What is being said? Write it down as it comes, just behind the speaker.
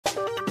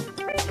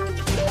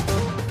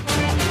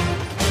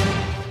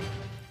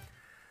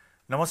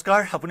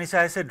নমস্কাৰ আপুনি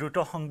চাই আছে দ্ৰুত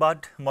সংবাদ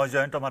মই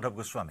জয়ন্ত মাধৱ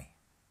গোস্বামী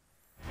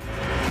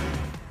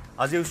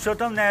আজি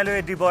উচ্চতম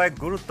ন্যায়ালয়ে দিব এক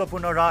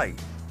গুৰুত্বপূৰ্ণ ৰায়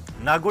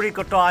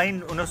নাগৰিকত্ব আইন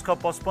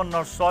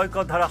 1955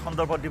 6 ধাৰা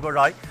সন্দৰ্ভত দিব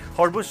ৰায়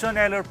সৰ্বোচ্চ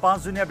ন্যায়ালয়ৰ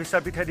 5 জনীয়া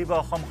বিচাৰপীঠে দিব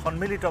অসম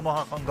সন্মিলিত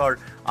মহাসংঘৰ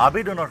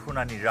আবেদনৰ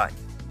শুনানি ৰায়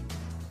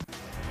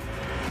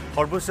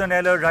সৰ্বোচ্চ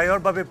ন্যায়ালয়ৰ ৰায়ৰ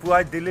বাবে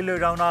পুৱাই দিল্লীলৈ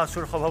ৰাওনা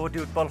আসুৰ সভাপতি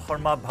উৎপল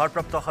শৰ্মা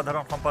ভাৰপ্ৰাপ্ত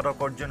সাধাৰণ সম্পাদক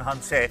অৰ্জুন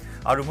হানছে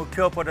আৰু মুখ্য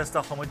উপদেষ্টা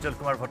সমুজ্জ্বল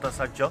কুমাৰ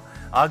ভট্টাচাৰ্য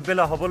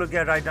আগবেলা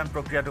হ'বলগীয়া ৰায়দান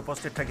প্ৰক্ৰিয়াত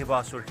উপস্থিত থাকিব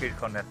আসুৰ শীৰ্ষ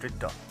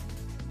নেতৃত্ব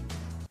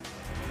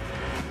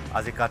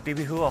আজি কাতি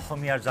বিহু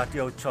অসমীয়াৰ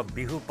জাতীয় উৎসৱ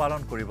বিহু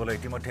পালন কৰিবলৈ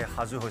ইতিমধ্যে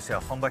সাজু হৈছে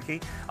অসমবাসী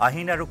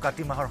আহিন আৰু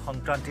কাতি মাহৰ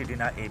সংক্ৰান্তিৰ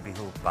দিনা এই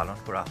বিহু পালন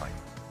কৰা হয়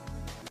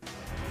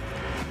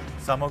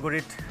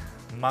সামগুৰিত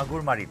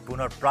মাগুৰমাৰীত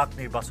পুনৰ প্ৰাক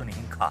নিৰ্বাচনী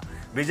হিংসা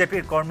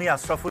বিজেপিৰ কৰ্মী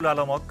আশৰাফুল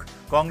আলমক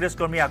কংগ্ৰেছ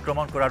কৰ্মী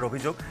আক্ৰমণ কৰাৰ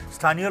অভিযোগ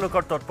স্থানীয়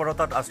লোকৰ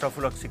তৎপৰতাত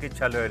আশৰাফুলক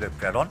চিকিৎসালয়লৈ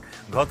প্ৰেৰণ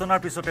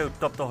ঘটনাৰ পিছতে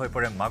উত্তপ্ত হৈ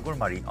পৰে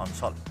মাগুৰমাৰী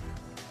অঞ্চল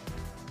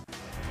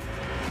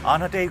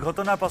আনহাতে এই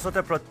ঘটনাৰ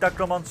পাছতে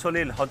প্ৰত্যাক্ৰমণ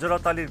চলিল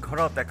হজৰত আলীৰ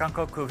ঘৰত একাংশ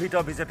ক্ষোভিত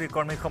বিজেপি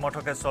কৰ্মী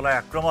সমৰ্থকে চলাই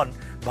আক্ৰমণ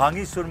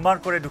ভাঙি চুৰমাৰ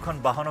কৰে দুখন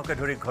বাহনকে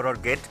ধৰি ঘৰৰ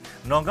গেট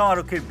নগাঁও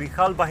আৰক্ষীৰ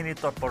বিশাল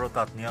বাহিনীৰ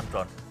তৎপৰতাত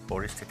নিয়ন্ত্ৰণ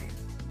পৰিস্থিতি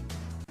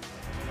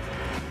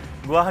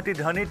গুৱাহাটী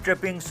ধনী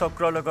ট্ৰেপিং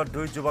চক্ৰৰ লগত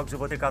দুই যুৱক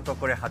যুৱতীক আটক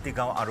কৰে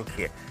হাতীগাঁও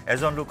আৰক্ষীয়ে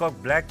এজন লোকক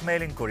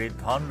ব্লেকমেইলিং কৰি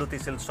ধন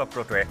লুটিছিল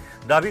চক্ৰটোৱে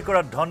দাবী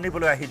কৰা ধন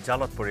নিবলৈ আহি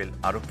জালত পৰিল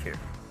আৰক্ষীৰ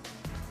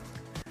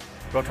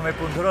প্ৰথমে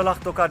 15 লাখ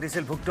টকা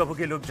দিছিল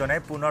ভুক্তভোগী লোকজনে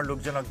পুনৰ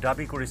লোকজনক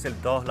দাবী কৰিছিল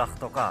 10 লাখ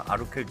টকা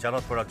আৰক্ষীৰ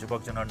জালত পৰা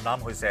যুৱকজনৰ নাম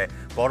হৈছে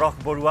পৰশ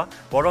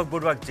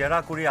বৰুৱাক জেৰা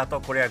কৰি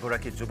আটক কৰে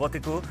এগৰাকী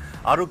যুৱতীকো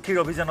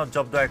আৰক্ষীৰ অভিযানত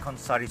জব্দ এখন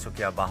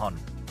 4-চকীয়া বাহন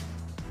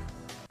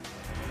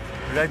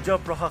ৰাজ্য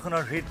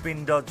প্ৰশাসনৰ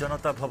হৃদপিণ্ড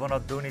জনতা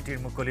ভৱনত দুৰ্নীতিৰ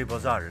মুকলি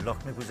বজাৰ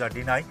লক্ষ্মী পূজাৰ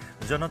দিনাই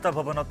জনতা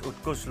ভৱনত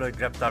উৎকোচ লৈ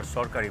গ্ৰেপ্তাৰ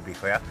চৰকাৰী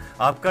বিষয়া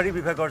আবকাৰী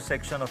বিভাগৰ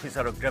সেকশন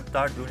অফিচাৰক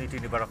গ্ৰেপ্তাৰ দুৰ্নীতি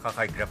নিবাৰক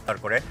শাখাই গ্ৰেপ্তাৰ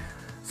কৰে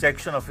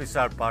সেকশন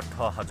অফিচাৰ পাৰ্থ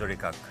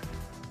হাজৰিকাক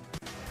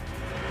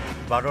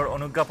বাৰৰ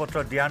অনুজ্ঞাপত্ৰ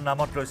দিয়াৰ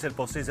নামত লৈছিল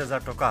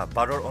 25,000 টকা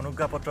বাৰৰ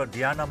অনুজ্ঞাপত্ৰ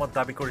দিয়াৰ নামত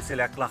দাবী কৰিছিল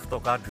 1 লাখ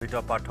টকা ধৃত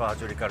পাৰ্থ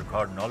হাজৰিকাৰ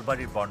ঘৰ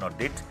নলবাৰীৰ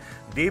বৰ্ণদিত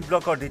ডি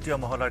ব্লকৰ দ্বিতীয়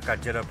মহলাৰ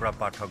কাৰ্যালয়ৰ পৰা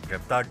পাৰ্থক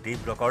গ্ৰেপ্তাৰ ডি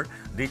ব্লকৰ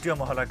দ্বিতীয়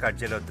মহলাৰ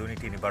কাৰ্যালয়ত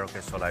দুৰ্নীতি নিবাৰকে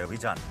চলাই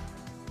অভিযান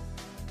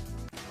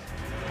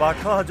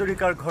পাৰ্থ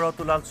হাজৰিকাৰ ঘৰত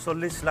ওলাল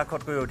 40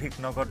 লাখতকৈ অধিক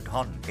নগদ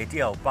ধন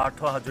এতিয়াও পাৰ্থ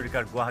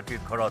হাজৰিকাৰ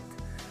গুৱাহাটীৰ ঘৰত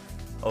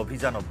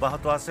অভিযান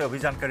অব্যাহত আছে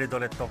অভিযানকাৰী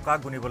দলে টকা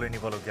গুণিবলৈ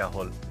নিবলগীয়া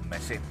হ'ল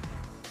মেচিন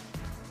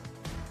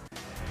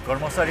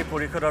কৰ্মচাৰী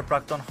পৰিষদৰ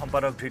প্ৰাক্তন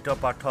সম্পাদক ধৃত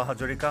পাৰ্থ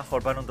হাজৰিকা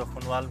সৰ্বানন্দ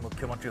সোণোৱাল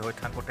মুখ্যমন্ত্ৰী হৈ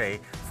থাকোঁতে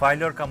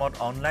ফাইলৰ কামত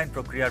অনলাইন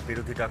প্ৰক্ৰিয়াৰ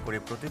বিৰোধিতা কৰি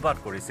প্ৰতিবাদ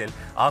কৰিছিল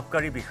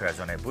আবকাৰী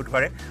বিষয়াজনে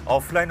বুধবাৰে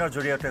অফলাইনৰ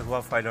জৰিয়তে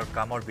হোৱা ফাইলৰ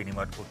কামৰ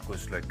বিনিময়ত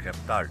উৎকোচ লৈ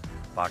গ্ৰেপ্তাৰ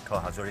পাৰ্থ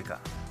হাজৰিকা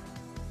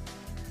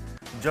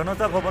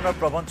জনতা ভৱনৰ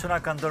প্ৰবঞ্চনা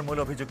কাণ্ডৰ মূল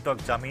অভিযুক্তক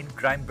জামিন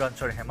ক্ৰাইম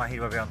ব্ৰাঞ্চৰ হেমাহিৰ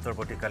বাবে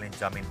অন্তৰ্বৰ্তীকালীন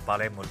জামিন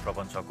পালে মূল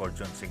প্ৰবঞ্চক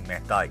অৰ্জুন সিং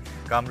মেহতাই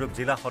কামৰূপ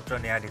জিলা সত্ৰ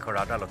ন্যায়াধীশৰ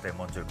আদালতে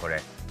মঞ্জুৰ কৰে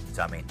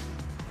জামিন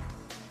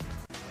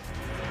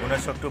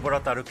 19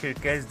 অক্টোবৰত আৰক্ষীৰ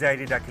কেছ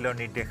ডায়েৰী দাখিলৰ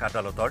নিৰ্দেশ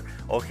আদালতৰ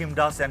অসীম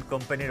দাস এণ্ড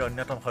কোম্পানীৰ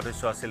অন্যতম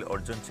সদস্য আছিল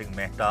অৰ্জুন সিং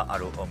মেহতা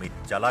আৰু অমিত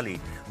জালালী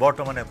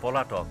বৰ্তমানে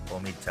পলাতক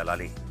অমিত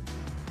জালালী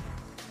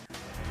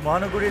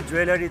মহানগৰীৰ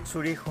জুৱেলাৰীত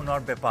চুৰি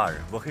সোণৰ বেপাৰ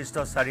বশিষ্ঠ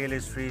চাৰিআলি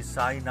শ্ৰী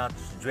সাইনাথ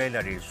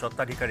জুৱেলাৰীৰ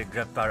স্বত্বাধিকাৰী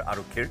গ্ৰেপ্তাৰ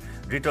আৰক্ষীৰ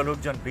ধৃত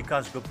লোকজন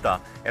বিকাশ গুপ্তা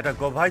এটা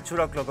গভাই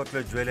চোৰক লগত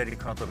লৈ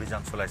জুৱেলাৰীখনত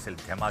অভিযান চলাইছিল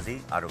ধেমাজি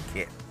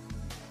আৰক্ষীয়ে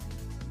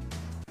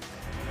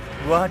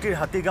গুৱাহাটীৰ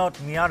হাতীগাঁৱত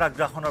মিয়াৰ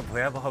আগ্ৰাসনৰ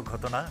ভয়াৱহ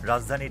ঘটনা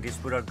ৰাজধানী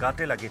দিছপুৰৰ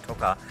গাতে লাগি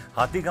থকা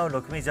হাতীগাঁও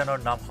লক্ষ্মীজানৰ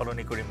নাম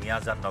সলনি কৰি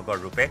মিয়াজান নগৰ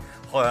ৰূপে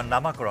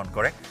নামাকৰণ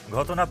কৰে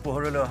ঘটনা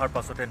পোহৰলৈ অহাৰ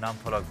পাছতে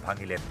নামফলক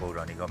ভাঙিলে পৌৰ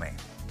নিগমে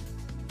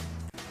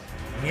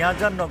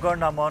মিয়াজান নগৰ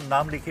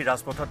নাম লিখি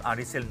ৰাজপথত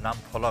আঁৰিছিল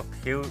নামফলক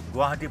সেউ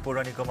গুৱাহাটী পৌৰ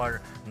নিগমৰ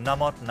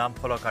নামত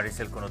নামফলক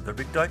আঁৰিছিল কোনো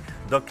দুৰ্বৃত্তই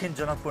দক্ষিণ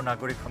জনকপুৰ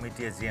নাগৰিক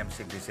সমিতিয়ে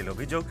জিএমচিক দিছিল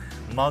অভিযোগ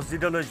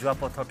মছজিদলৈ যোৱা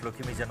পথত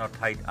লক্ষ্মীজানৰ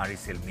ঠাইত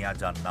আঁৰিছিল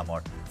মিয়াজান নামৰ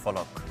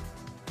ফলক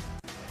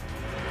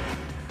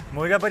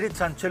মৈৰাবাৰীত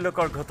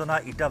চাঞ্চল্যকৰ ঘটনা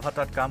ইটা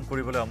ভাটাত কাম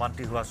কৰিবলৈ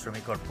অমান্তি হোৱা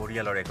শ্ৰমিকৰ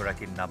পৰিয়ালৰ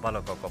এগৰাকী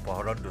নাবালকক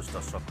অপহৰণ দুষ্ট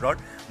চক্ৰৰ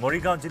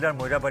মৰিগাঁও জিলাৰ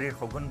মৈৰাবাৰীৰ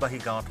সগুনবাহী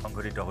গাঁৱত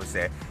সংঘটিত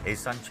হৈছে এই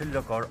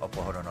চাঞ্চল্যকৰ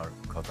অপহৰণৰ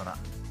ঘটনা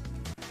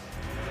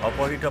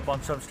অপহৃত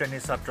 5ম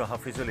শ্ৰেণীৰ ছাত্ৰ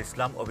হাফিজুল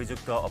ইছলাম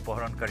অভিযুক্ত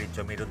অপহৰণকাৰী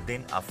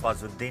জমিৰুদ্দিন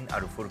আফাজুদ্দিন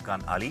আৰু ফুৰকান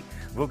আলী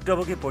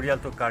ভুক্তভোগী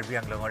পৰিয়ালটো কাৰ্বি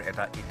আংলঙৰ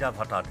এটা ইটা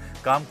ভাটাত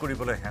কাম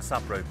কৰিবলৈ হেঁচা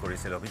প্ৰয়োগ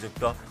কৰিছিল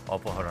অভিযুক্ত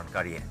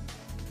অপহৰণকাৰীয়ে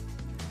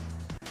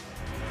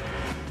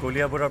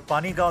কলিয়াবৰৰ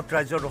পানীগাঁৱত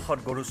ৰাইজৰ ৰোষত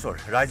গৰুচোৰ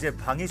ৰাইজে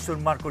ভাঙি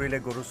চুৰমাৰ কৰিলে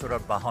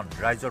গৰুচোৰৰ বাহন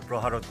ৰাইজৰ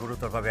প্ৰহাৰত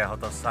গুৰুতৰভাৱে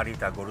আহত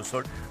 4টা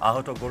গৰুচোৰ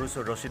আহত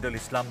গৰুচোৰ ৰছিদুল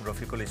ইছলাম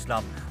ৰফিকুল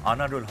ইছলাম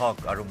আনাৰুল হক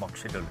আৰু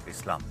মকছিদুল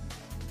ইছলাম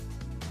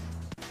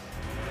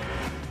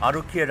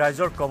আৰক্ষীয়ে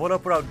ৰাইজৰ কবলৰ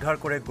পৰা উদ্ধাৰ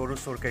কৰে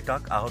গৰুচোৰ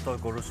কেইটাক আহত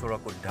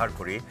গৰুচোৰক উদ্ধাৰ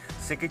কৰি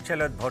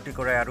চিকিৎসালয়ত ভৰ্তি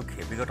কৰায়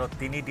আৰক্ষীয়ে বিগত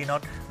 3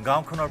 দিনত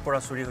গাঁওখনৰ পৰা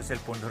চুৰি হৈছিল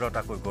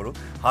 15টাকৈ গৰু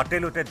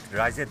হাতেলোতে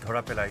ৰাইজে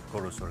ধৰা পেলায়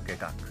গৰুচোৰ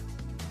কেইটাক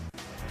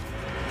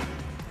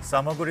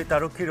সামগুৰিত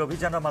আৰক্ষীৰ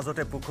অভিযানৰ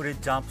মাজতে পুখুৰীত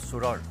জাঁপ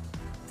চোৰৰ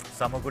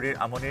সামগুৰিৰ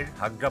আমনিৰ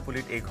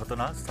হাগ্ৰাপুলিত এই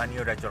ঘটনা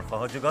স্থানীয় ৰাজ্যৰ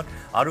সহযোগত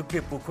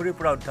আৰক্ষীয়ে পুখুৰীৰ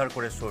পৰা উদ্ধাৰ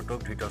কৰে চোৰটোক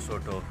ধৃত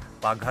চোৰটো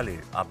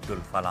পাঘালিৰ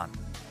আব্দুল ফালান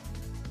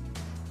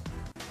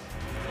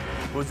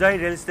উজাই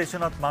ৰেল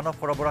ষ্টেচনত মানৱ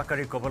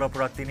সৰবৰাহকাৰী কবলৰ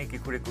পৰা ৩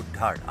 কিশোৰীক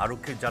উদ্ধাৰ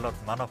আৰক্ষীৰ জালত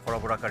মানৱ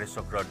সৰবৰাহকাৰী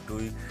চক্ৰৰ 2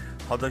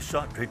 সদস্য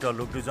ধৃত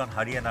লোক দুজন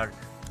হাৰিয়ানাৰ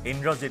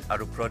ইন্দ্ৰজিৎ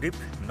আৰু প্ৰদীপ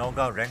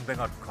নগাঁও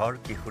ৰেংবেঙত ঘৰ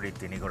কিশোৰী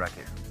 3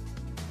 গৰাকীৰ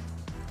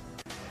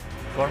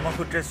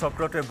কৰ্মসূত্ৰে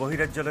চক্ৰটোৱে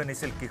বহিৰাজ্যলৈ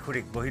নিছিল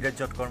কিশোৰীক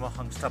বহিৰাজ্যত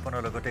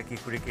কৰ্মসংস্থাপনৰ লগতে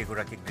কিশোৰী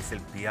কেইগৰাকীক দিছিল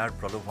বিয়াৰ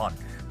প্ৰলোভন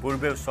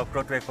পূৰ্বেও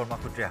চক্ৰটোৱে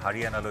কৰ্মসূত্ৰে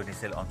হাৰিয়ানালৈ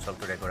নিছিল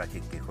অঞ্চলটোৰ এগৰাকী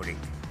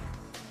কিশোৰীক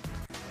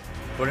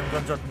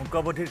কৰিমগঞ্জত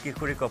মুকবধিৰ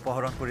কিশোৰীক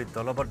অপহৰণ কৰি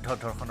দলবদ্ধ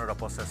ধৰ্ষণৰ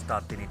অপচেষ্টা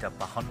 3টা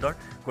বাহন্দৰ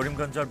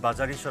কৰিমগঞ্জৰ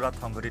বাজাৰীচৰাত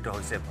সংঘটিত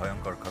হৈছে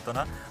ভয়ংকৰ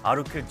ঘটনা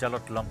আৰক্ষীৰ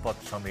জালত লম্পট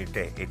সমীৰ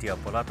দে এতিয়া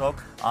পলাতক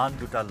আন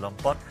 2টা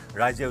লম্পট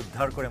ৰাইজে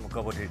উদ্ধাৰ কৰে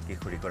মুকবধিৰ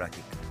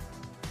কিশোৰীগৰাকীক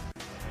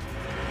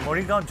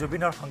মৰিগাঁও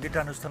জুবিনৰ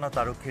সংগীতানুষ্ঠানত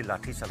আৰক্ষীৰ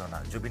লাঠি চালনা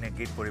জুবিনে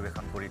গীত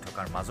পৰিৱেশন কৰি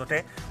থকাৰ মাজতে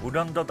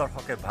উদণ্ড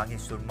দৰ্শকে ভাঙি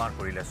চুৰমাৰ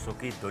কৰিলে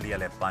চকী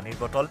দলিয়ালে পানীৰ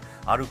বটল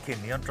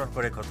আৰক্ষীয়ে নিয়ন্ত্ৰণ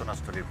কৰে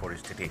ঘটনাস্থলীৰ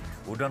পৰিস্থিতি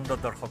উদণ্ড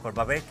দৰ্শকৰ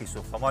বাবে কিছু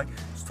সময়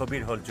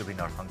স্থবিৰ হ'ল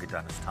জুবিনৰ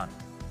সংগীতানুষ্ঠান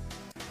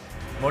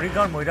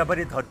মৰিগাঁৱৰ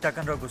মৈৰাবাৰীত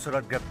হত্যাকাণ্ডৰ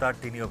গোচৰত গ্ৰেপ্তাৰ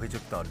 3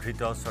 অভিযুক্ত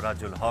ধৃত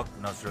সৰাজুল হক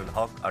নজৰুল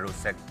হক আৰু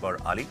শেখবৰ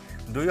আলী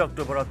 2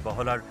 অক্টোবৰত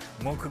বহলাৰ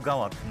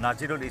মুখগাঁৱত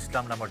নাজিৰুল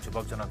ইছলাম নামৰ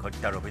যুৱকজনক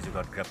হত্যাৰ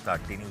অভিযোগত গ্ৰেপ্তাৰ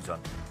 3জন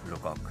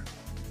লোকক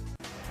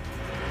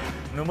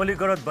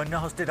নুমলীগড়ত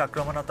বন্যহস্তীৰ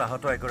আক্ৰমণত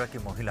আহত এগৰাকী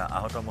মহিলা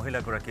আহত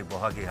মহিলাগৰাকী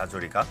বহাগী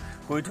হাজৰিকা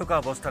শুই থকা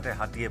অৱস্থাতে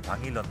হাতীয়ে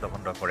ভাঙি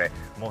লণ্ডভণ্ড কৰে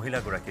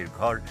মহিলাগৰাকীৰ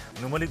ঘৰ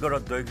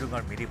নুমলীগড়ত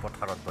দৈগ্ৰুঙৰ মিৰি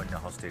পথাৰত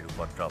বন্যহস্তীৰ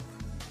উপদ্ৰৱ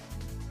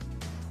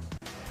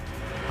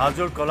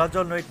হাজোৰ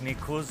কলাজল নৈত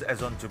নিখোজ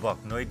এজন যুৱক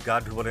নৈত গা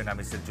ধুবলৈ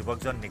নামিছিল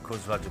যুৱকজন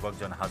নিখোজ হোৱা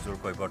যুৱকজন হাজোৰ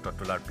কৈবৰ্তত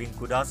তোলাৰ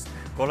পিংকু দাস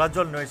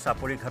কলাজল নৈৰ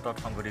চাপৰিঘাটত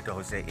সংঘটিত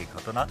হৈছে এই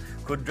ঘটনা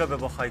ক্ষুদ্ৰ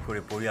ব্যৱসায়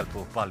কৰি পৰিয়াল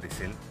পোহপাল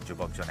দিছিল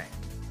যুৱকজনে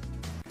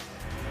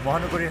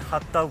মহানগৰীৰ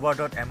 7টা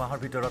ৱাৰ্ডত এমাহৰ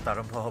ভিতৰত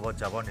আৰম্ভ হ'ব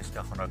জাবৰ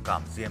নিষ্কাশনৰ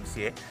কাম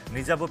জিএমচিয়ে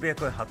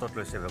নিজাববীয়াকৈ হাতত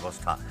লৈছে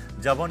ব্যৱস্থা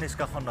জাবৰ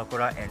নিষ্কাশন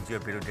নকৰা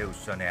এনজিঅ'ৰ বিৰুদ্ধে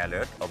উচ্চ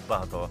ন্যায়ালয়ত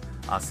অব্যাহত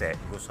আছে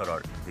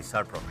গোচৰৰ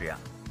বিচাৰ প্ৰক্ৰিয়া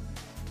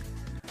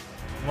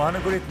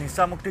মহানগৰীত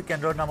নিচামুক্তি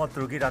কেন্দ্ৰৰ নামত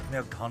ৰোগীৰ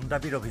আত্মীয়ক ধন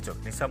দাবীৰ অভিযোগ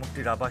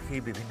নিচামুক্তিৰ আৱাসী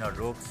বিভিন্ন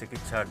ৰোগ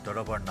চিকিৎসাৰ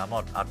দৰবৰ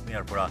নামত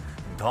আত্মীয়ৰ পৰা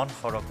ধন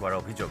সৰক হোৱাৰ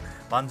অভিযোগ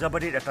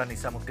পাঞ্জাবাৰীৰ এটা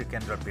নিচামুক্তি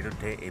কেন্দ্ৰৰ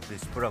বিৰুদ্ধে এই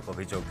বিস্ফোৰক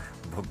অভিযোগ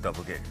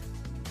ভুক্তভোগীৰ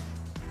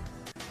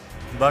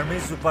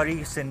বাৰ্মিজ জুপাৰী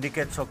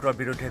সিন্ডিকেট চক্ৰৰ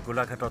বিৰুদ্ধে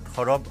গোলাঘাটত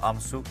সৰব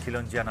আমচু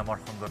খিলঞ্জীয়া নামৰ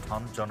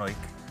সংগঠন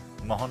জনৈক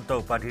মহন্ত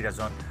উপাধিৰ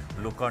এজন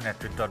লোকৰ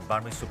নেতৃত্বত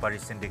বাৰ্মিজ চুপাৰী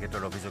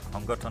সিন্ডিকেটৰ অভিযোগ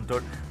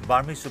সংগঠনটোৰ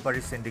বাৰ্মিজ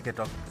চুপাৰী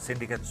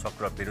সিন্ডিকেট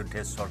চক্ৰৰ বিৰুদ্ধে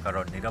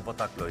চৰকাৰৰ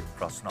নিৰাপত্তাক লৈ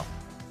প্ৰশ্ন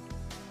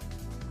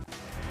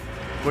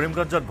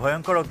কৰিমগঞ্জত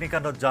ভয়ংকৰ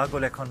অগ্নিকাণ্ডত যা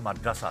গ'ল এখন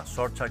মাদ্ৰাছা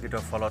শ্বৰ্ট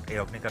চাৰ্কিটৰ ফলত এই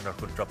অগ্নিকাণ্ডৰ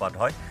সূত্ৰপাত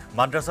হয়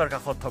মাদ্ৰাছাৰ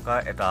কাষত থকা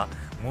এটা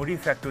মুড়ি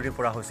ফেক্টৰীৰ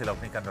পৰা হৈছিল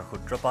অগ্নিকাণ্ডৰ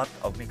সূত্ৰপাত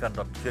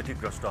অগ্নিকাণ্ডত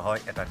ক্ষতিগ্ৰস্ত হয়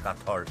এটা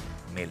কাঠৰ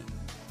মিল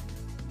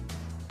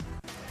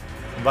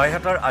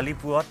বাইহাটাৰ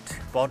আলিপুৰত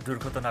পথ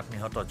দুৰ্ঘটনাত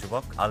নিহত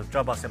যুৱক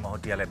আল্ট্ৰা বাছে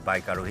মহতিয়ালে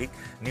বাইক আৰোহীক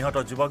নিহত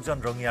যুৱকজন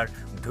ৰঙিয়াৰ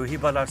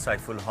ধুহিবালাৰ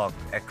সাইফুল হক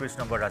 31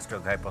 নম্বৰ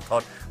ৰাষ্ট্ৰীয়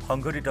ঘাইপথত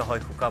সংঘটিত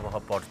হয় শোকাবহ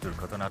পথ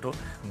দুৰ্ঘটনাটো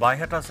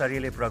বাইহাটা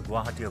চাৰিআলিৰ পৰা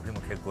গুৱাহাটী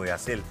অভিমুখে গৈ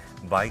আছিল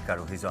বাইক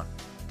আৰোহীজন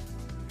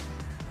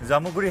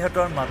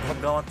জামুগুৰিহাটৰ মাধৱ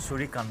গাঁৱত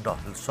চুৰি কাণ্ড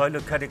 6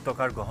 লক্ষাধিক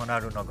টকাৰ গহনা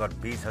আৰু নগদ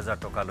 20,000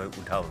 টকা লৈ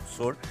উধাও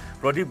চোৰ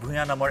প্ৰদীপ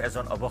ভূঞা নামৰ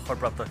এজন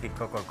অৱসৰপ্ৰাপ্ত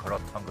শিক্ষকৰ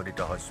ঘৰত সংঘটিত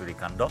হয় চুৰি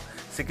কাণ্ড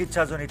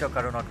চিকিৎসাজনিত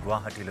কাৰণত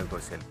গুৱাহাটীলৈ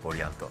গৈছিল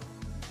পৰিয়ালটো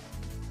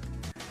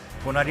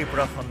সোণাৰীৰ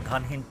পৰা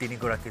সন্ধানহীন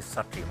 3 গৰাকী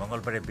ছাত্ৰী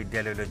মঙলবাৰে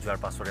বিদ্যালয়লৈ যোৱাৰ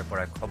পাছৰে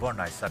পৰা খবৰ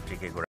নাই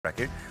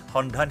ছাত্ৰীকেইগৰাকীৰ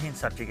সন্ধানহীন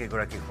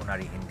ছাত্ৰীকেইগৰাকী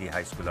সোণাৰী হিন্দী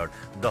হাইস্কুলৰ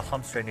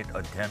 10ম শ্ৰেণীত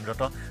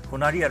অধ্যয়নৰত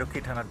সোণাৰী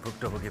আৰক্ষী থানাত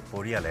ভুক্তভোগী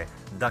পৰিয়ালে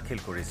দাখিল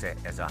কৰিছে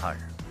এজাহাৰ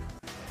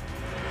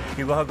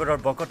শিৱসাগৰৰ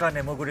বকতা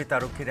নেমুগুৰিত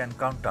আৰক্ষীৰ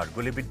এনকাউণ্টাৰ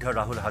গুলীবিদ্ধ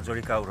ৰাহুল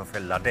হাজৰিকা ওৰফে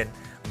লাডেন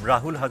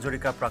ৰাহুল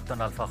হাজৰিকা প্ৰাক্তন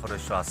আলফা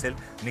সদস্য আছিল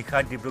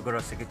নিশাই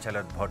ডিব্ৰুগড়ৰ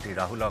চিকিৎসালয়ত ভৰ্তি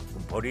ৰাহুলক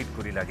ভৰিত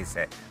গুলী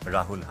লাগিছে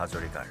ৰাহুল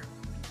হাজৰিকাৰ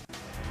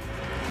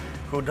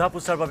সোধা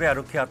পোছাৰ বাবে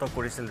আৰক্ষীয়ে আটক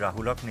কৰিছিল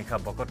ৰাহুলক নিশা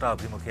বকতা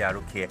অভিমুখে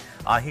আৰক্ষীয়ে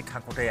আহি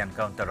থাকোঁতে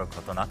এনকাউণ্টাৰৰ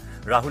ঘটনা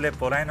ৰাহুলে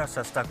পলায়নৰ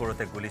চেষ্টা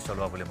কৰোঁতে গুলী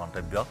চলোৱা বুলি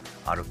মন্তব্য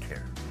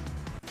আৰক্ষীৰ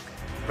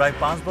প্ৰায়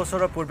 5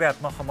 বছৰৰ পূৰ্বে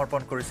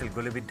আত্মসমৰ্পণ কৰিছিল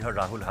গুলীবিদ্ধ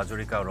ৰাহুল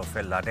হাজৰিকা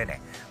ওৰফে লাডেনে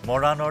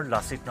মৰাণৰ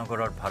লাচিত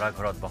নগৰৰ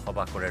ভাড়াঘৰত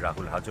বসবাস কৰে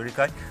ৰাহুল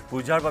হাজৰিকাই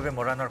পূজাৰ বাবে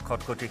মৰাণৰ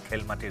খটকটি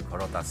খেলমাটিৰ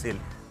ঘৰত আছিল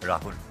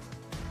ৰাহুল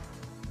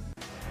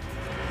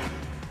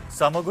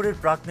সামগুৰিৰ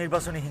প্ৰাক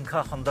নিৰ্বাচনী হিংসা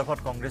সন্দৰ্ভত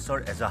কংগ্ৰেছৰ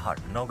এজাহাৰ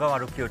নগাঁও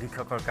আৰক্ষী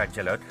অধীক্ষকৰ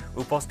কাৰ্যালয়ত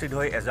উপস্থিত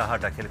হৈ এজাহাৰ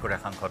দাখিল কৰে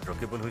সাংসদ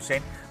ৰকিবুল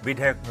হুছেইন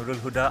বিধায়ক নুৰুল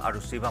হুদা আৰু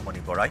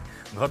শিৱামণি বৰাই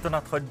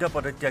ঘটনাত সদ্য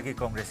পদত্যাগী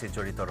কংগ্ৰেছী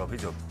জড়িতৰ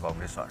অভিযোগ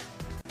কংগ্ৰেছৰ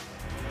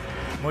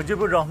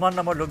মুজিবুৰ ৰহমান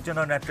নামৰ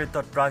লোকজনৰ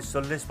নেতৃত্বত প্ৰায়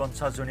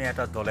 40-50 জনীয়া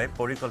এটা দলে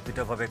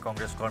পৰিকল্পিতভাৱে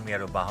কংগ্ৰেছ কৰ্মী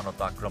আৰু বাহনত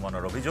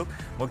আক্ৰমণৰ অভিযোগ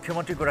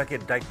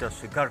মুখ্যমন্ত্ৰীগৰাকীৰ দায়িত্ব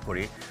স্বীকাৰ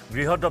কৰি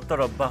গৃহ দপ্তৰ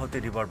অব্যাহতি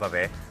দিবৰ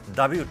বাবে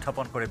দাবী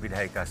উত্থাপন কৰে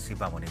বিধায়িকা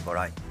শিৱামণি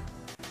বৰাই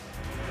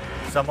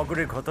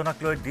সামগুৰিৰ ঘটনাক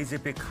লৈ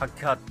ডিজিপিক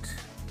সাক্ষাৎ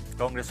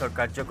কংগ্ৰেছৰ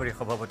কাৰ্যকৰী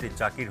সভাপতি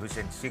জাকিৰ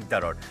হুছেইন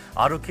সিকদাৰৰ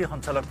আৰক্ষী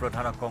সঞ্চালক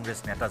প্ৰধানক কংগ্ৰেছ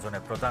নেতাজনে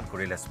প্ৰদান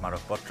কৰিলে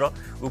স্মাৰক পত্ৰ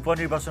উপ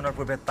নিৰ্বাচনৰ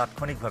পূৰ্বে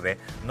তাৎক্ষণিকভাৱে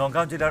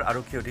নগাঁও জিলাৰ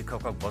আৰক্ষী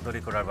অধীক্ষকক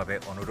বদলি কৰাৰ বাবে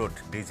অনুৰোধ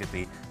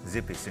ডিজিপি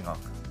জিপি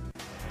সিঙক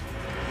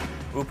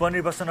উপ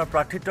নিৰ্বাচনৰ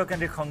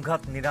প্ৰাৰ্থিত্বকেন্দ্ৰিক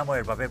সংঘাত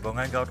নিৰাময়ৰ বাবে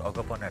বঙাইগাঁৱত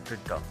অগপ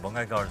নেতৃত্ব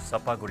বঙাইগাঁৱৰ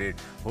চাপাগুৰিৰ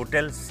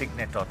হোটেল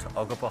সিগনেটত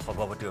অগপ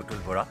সভাপতি অতুল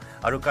বৰা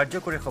আৰু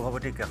কাৰ্যকৰী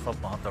সভাপতি কেশৱ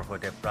মহন্তৰ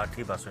সৈতে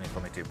প্ৰাৰ্থী বাছনি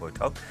সমিতিৰ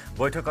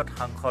বৈঠকত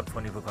সাংসদ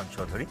ফণীভূষণ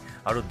চৌধুৰী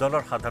আৰু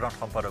দলৰ সাধাৰণ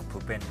সম্পাদক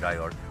ভূপেন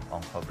ৰায়ৰ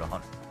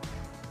অংশগ্ৰহণ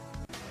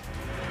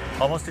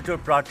সমষ্টিটোৰ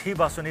প্ৰাৰ্থী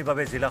বাছনিৰ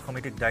বাবে জিলা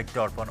সমিতিক দায়িত্ব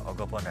অৰ্পণ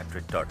অগপ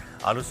নেতৃত্বৰ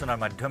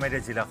আলোচনাৰ মাধ্যমেৰে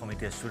জিলা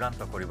সমিতিয়ে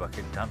চূড়ান্ত কৰিব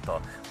সিদ্ধান্ত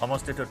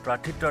সমষ্টিটোৰ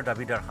প্ৰাৰ্থিত্বৰ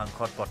দাবীদাৰ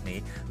সাংসদ পত্নী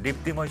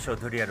দীপ্তিময়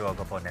চৌধুৰী আৰু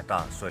অগপ নেতা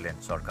শৈলেন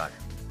চৰকাৰ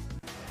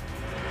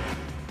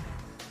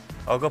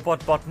অগপত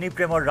পত্নী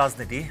প্ৰেমৰ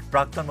ৰাজনীতি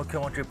প্ৰাক্তন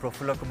মুখ্যমন্ত্ৰী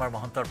প্ৰফুল্ল কুমাৰ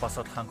মহন্তৰ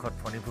পাছত সাংসদ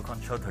ফণীভূষণ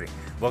চৌধুৰী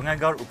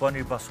বঙাইগাঁৱৰ উপ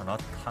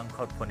নিৰ্বাচনত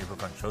সাংসদ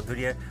ফণীভূষণ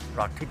চৌধুৰীয়ে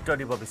প্ৰাৰ্থিত্ব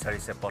দিব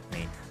বিচাৰিছে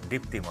পত্নী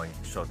দীপ্তিময়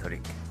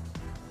চৌধুৰীক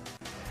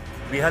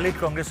বিহালীত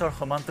কংগ্ৰেছৰ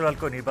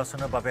সমান্তৰালকৈ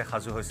নিৰ্বাচনৰ বাবে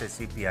সাজু হৈছে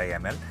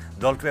CPI-ML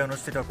দলটোৱে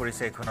অনুষ্ঠিত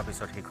কৰিছে এখনৰ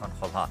পিছত সিখন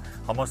সভা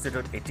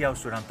সমষ্টিটোত এতিয়াও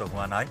চূড়ান্ত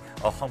হোৱা নাই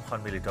অসম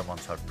সন্মিলিত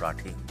মঞ্চৰ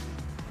প্ৰাৰ্থী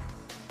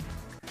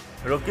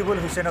ৰকিবুল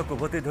হুছেইনক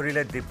উভতি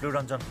ধৰিলে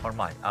দীপ্লুৰঞ্জন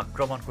শৰ্মাই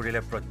আক্ৰমণ কৰিলে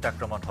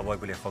প্ৰত্যাক্ৰমণ হ'ব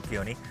বুলি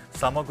সকিয়নি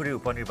সামগ্ৰী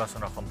উপ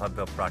নিৰ্বাচনৰ সম্ভাৱ্য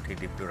প্ৰাৰ্থী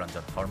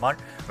দীপ্লুৰঞ্জন শৰ্মাৰ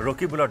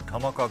ৰকিবুলৰ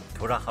ধমকক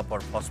ধৰা সাপৰ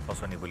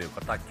ফচফচনি বুলি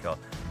কটাক্ষ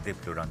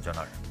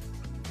দীপ্লুৰঞ্জনৰ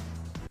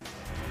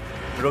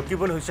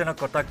ৰকিবুল হুছেইনক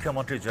কটাক্ষ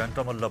মন্ত্ৰী জয়ন্ত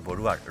মল্ল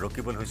বৰুৱাৰ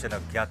ৰকিবুল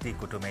হুছেইনক জ্ঞাতি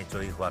কুটুমে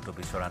জয়ী হোৱাটো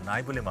বিচৰা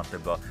নাই বুলি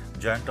মন্তব্য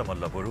জয়ন্ত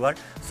মল্ল বৰুৱাৰ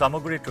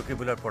সামগ্ৰীত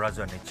ৰকিবুলৰ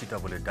পৰাজয় নিশ্চিত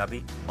বুলি দাবী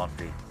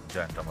মন্ত্ৰী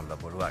জয়ন্ত মল্ল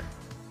বৰুৱাৰ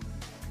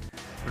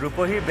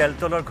ৰূপহীৰ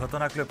বেলতলৰ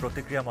ঘটনাক লৈ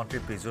প্ৰতিক্ৰিয়া মন্ত্ৰী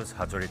পীযুষ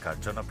হাজৰিকাৰ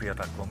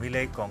জনপ্ৰিয়তা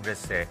কমিলেই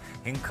কংগ্ৰেছে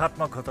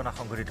হিংসাত্মক ঘটনা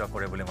সংঘটিত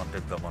কৰে বুলি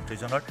মন্তব্য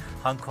মন্ত্ৰীজনৰ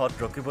সাংসদ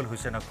ৰকিবুল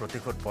হুছেইনক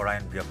প্ৰতিশোধ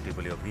পৰায়ণ ব্যক্তি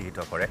বুলি অভিহিত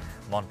কৰে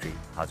মন্ত্ৰী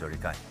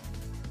হাজৰিকাই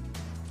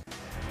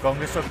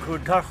কংগ্ৰেছৰ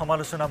ক্ষুদ্ধাৰ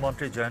সমালোচনা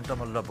মন্ত্ৰী জয়ন্ত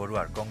মল্ল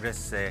বৰুৱাৰ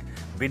কংগ্ৰেছে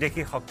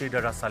বিদেশী শক্তিৰ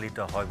দ্বাৰা চালিত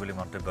হয় বুলি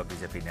মন্তব্য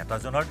বিজেপি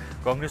নেতাজনৰ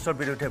কংগ্ৰেছৰ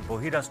বিৰুদ্ধে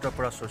বহিৰাষ্ট্ৰৰ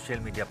পৰা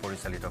ছ'চিয়েল মিডিয়া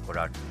পৰিচালিত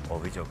কৰাৰ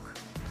অভিযোগ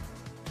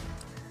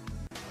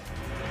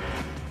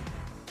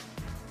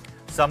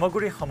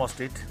সামগ্ৰী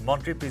সমষ্টিত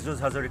মন্ত্ৰী পীযুষ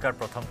হাজৰিকাৰ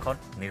প্ৰথমখন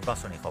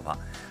নিৰ্বাচনী সভা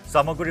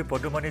সামগ্ৰী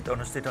পদুমণিত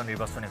অনুষ্ঠিত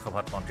নিৰ্বাচনী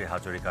সভাত মন্ত্ৰী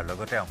হাজৰিকাৰ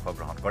লগতে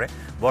অংশগ্ৰহণ কৰে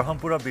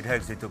বৰহমপুৰৰ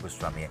বিধায়ক জিতু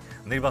গোস্বামীয়ে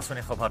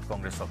নিৰ্বাচনী সভাত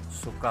কংগ্ৰেছক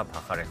চোকা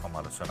ভাষাৰে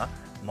সমালোচনা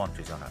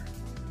মন্ত্ৰীজনৰ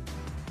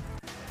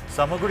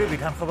সামগ্ৰী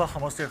বিধানসভা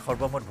সমষ্টিৰ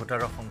সৰ্বমুঠ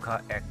ভোটাৰৰ সংখ্যা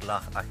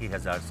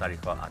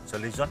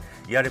 1,80,448 জন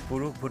ইয়াৰে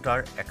পুৰুষ ভোটাৰ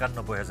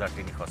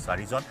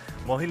 91,304 জন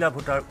মহিলা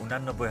ভোটাৰ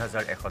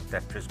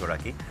 89,133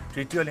 গৰাকী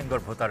তৃতীয়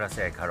লিংগৰ ভোটাৰ আছে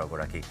 11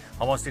 গৰাকী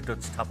সমষ্টিটোত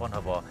স্থাপন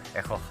হ'ব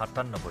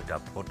 197টা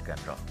ভোট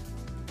কেন্দ্ৰ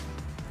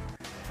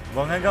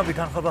বঙাইগাঁও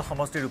বিধানসভা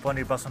সমষ্টিৰ উপ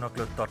নিৰ্বাচনক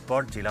লৈ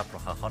তৎপৰ জিলা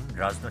প্ৰশাসন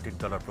ৰাজনৈতিক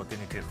দলৰ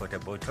প্ৰতিনিধিৰ সৈতে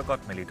বৈঠকত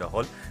মিলিত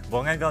হ'ল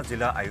বঙাইগাঁও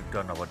জিলা আয়ুক্ত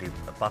নৱদীপ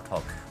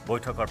পাঠক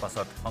বৈঠকৰ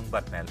পাছত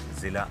সংবাদমেল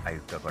জিলা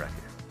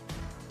আয়ুক্তগৰাকীৰ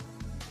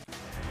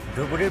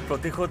ধুবুৰীৰ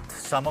প্ৰতিশোধ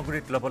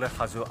সামগ্ৰীত ল'বলৈ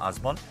সাজু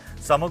আজমল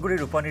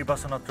সামগ্ৰীৰ উপ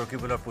নিৰ্বাচনত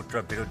ৰকিবুলৰ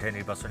পুত্ৰৰ বিৰুদ্ধে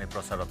নিৰ্বাচনী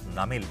প্ৰচাৰত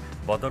নামিল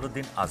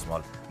বদৰুদ্দিন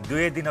আজমল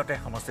দুই দিনতে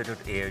সমষ্টিটোত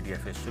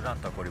AIDFে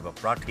চূড়ান্ত কৰিব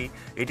প্ৰাৰ্থী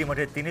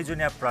ইতিমধ্যে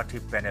তিনিজনীয়া প্ৰাৰ্থী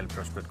পেনেল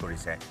প্ৰস্তুত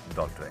কৰিছে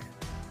দলটোৱে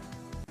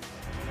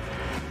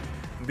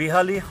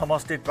বিহালী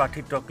সমষ্টিত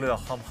প্ৰাৰ্থিত্বক লৈ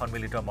অসম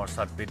সন্মিলিত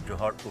মৰ্চাত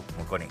বিদ্ৰোহৰ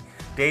উকমুকনি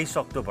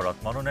 23 অক্টোবৰত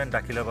মনোনয়ন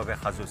দাখিলৰ বাবে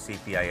সাজু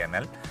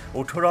CPI-ML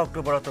 18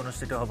 অক্টোবৰত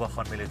অনুষ্ঠিত হ'ব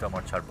সন্মিলিত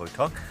মৰ্চাৰ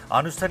বৈঠক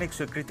আনুষ্ঠানিক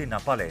স্বীকৃতি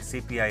নাপালে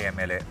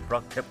CPI-MLে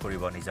প্ৰক্ষেপ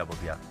কৰিব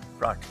নিজাববীয়া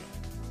প্ৰাৰ্থী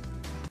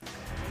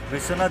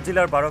বিশ্বনাথ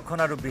জিলাৰ 12খন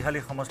আৰু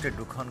বিহালী সমষ্টিৰ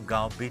 2খন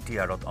গাঁও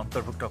BTRত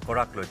অন্তৰ্ভুক্ত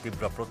কৰাক লৈ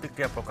তীব্ৰ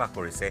প্ৰতিক্ৰিয়া প্ৰকাশ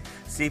কৰিছে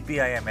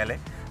CPI-MLে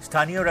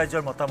স্থানীয়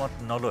ৰাজ্যৰ মতামত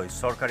নলৈ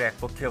চৰকাৰে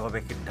একপক্ষীয়ভাৱে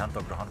সিদ্ধান্ত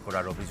গ্ৰহণ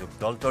কৰাৰ অভিযোগ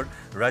দলটোৰ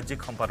ৰাজ্যিক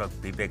সম্পাদক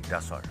বিবেক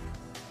দাসৰ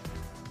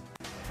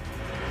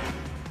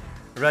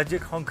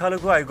ৰাজ্যিক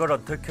সংখ্যালঘু আয়োগৰ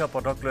অধ্যক্ষ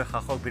পদক লৈ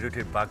শাসক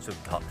বিৰোধীৰ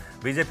বাকযুদ্ধ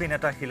বিজেপি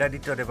নেতা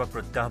শিলাদিত্য দেৱক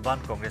প্ৰত্যাহ্বান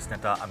কংগ্ৰেছ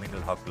নেতা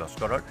আমিনুল হক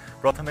লস্কৰৰ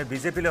প্ৰথমে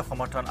বিজেপিলৈ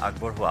সমৰ্থন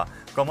আগবঢ়োৱা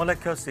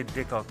কমলাক্ষ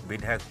সিদ্দিকক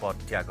বিধায়ক পদ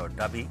ত্যাগৰ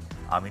দাবী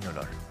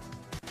আমিনুলৰ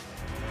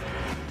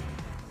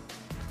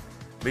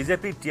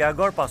বিজেপি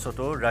ত্যাগৰ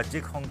পাছতো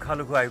ৰাজ্যিক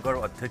সংখ্যালঘু আয়োগৰ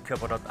অধ্যক্ষ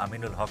পদত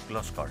আমিনুল হক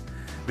লস্কৰ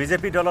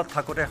বিজেপি দলত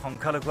থাকোতে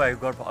সংখ্যালঘু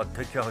আয়োগৰ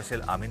অধ্যক্ষ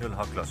হৈছিল আমিনুল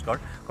হক লস্কৰ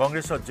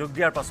কংগ্ৰেছত যোগ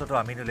দিয়াৰ পাছতো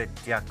আমিনুলে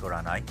ত্যাগ কৰা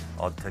নাই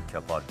অধ্যক্ষ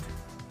পদ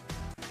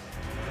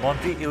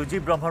মন্ত্ৰী ইউজি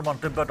ব্ৰহ্মৰ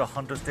মন্তব্যত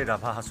অসন্তুষ্টি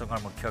ৰাভা হাছঙৰ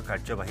মুখ্য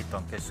কাৰ্যবাহী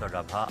টংকেশ্বৰ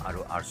ৰাভা আৰু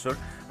আৰচুৰ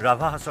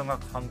ৰাভা হাছঙক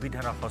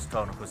সংবিধানৰ 6ষ্ঠ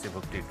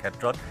অনুসূচীভুক্তিৰ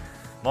ক্ষেত্ৰত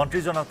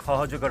মন্ত্ৰীজনক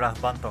সহযোগৰ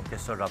আহ্বান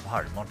টংকেশ্বৰ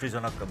ৰাভাৰ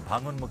মন্ত্ৰীজনক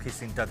ভাঙোন্মুখী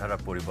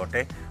চিন্তাধাৰাৰ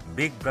পৰিৱৰ্তে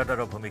বিগ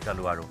ব্ৰাদাৰৰ ভূমিকা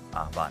লোৱাৰো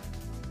আহ্বান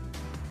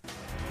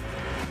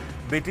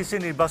BTC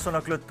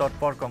নিৰ্বাচনক লৈ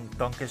তৎপৰ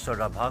টংকেশ্বৰ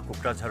ৰাভা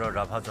কোকৰাঝাৰৰ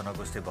ৰাভা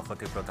জনগোষ্ঠী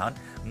বসতি প্ৰধান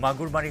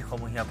মাগুৰমাৰী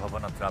সমূহীয়া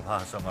ভৱনত ৰাভা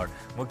হাছঙৰ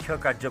মুখ্য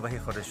কাৰ্যবাহী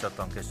সদস্য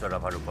টংকেশ্বৰ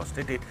ৰাভাৰ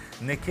উপস্থিতিত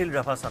নিখিল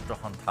ৰাভা ছাত্ৰ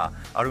সন্থা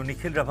আৰু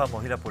নিখিল ৰাভা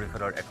মহিলা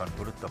পৰিষদৰ এখন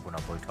গুৰুত্বপূৰ্ণ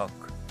বৈঠক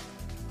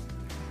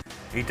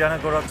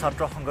ইটানগৰত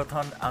ছাত্ৰ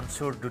সংগঠন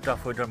আনছুৰ দুটা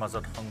ফৈদৰ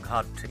মাজত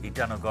সংঘাত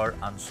ইটানগৰ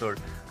আনছুৰ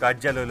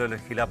কাৰ্যালয়লৈ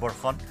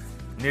শিলাবৰ্ষণ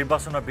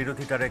নিৰ্বাচনৰ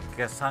বিৰোধিতাৰে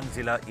কেছাং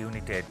জিলা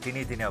ইউনিটে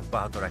 3 দিনে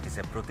অব্যাহত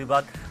ৰাখিছে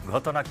প্ৰতিবাদ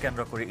ঘটনাক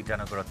কেন্দ্ৰ কৰি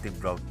ইটানগৰত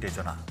তীব্ৰ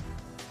উত্তেজনা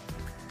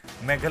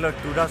মেঘালয়ৰ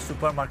টুৰা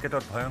ছুপাৰ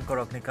মাৰ্কেটত ভয়ংকৰ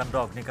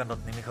অগ্নিকাণ্ডত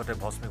নিমিষতে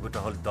ভস্মীভূত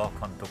হ'ল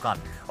 10খন দোকান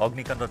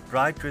অগ্নিকাণ্ডত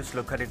প্ৰায় 30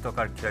 লক্ষাধিক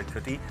টকাৰ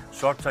ক্ষয়ক্ষতি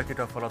শ্বৰ্ট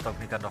চাৰ্কিটৰ ফলত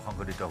অগ্নিকাণ্ড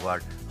সংঘটিত হোৱাৰ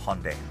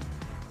সন্দেহ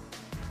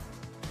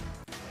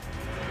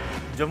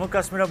জম্মু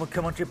কাশ্মীৰৰ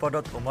মুখ্যমন্ত্ৰী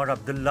পদত উমৰ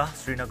আব্দুল্লাহ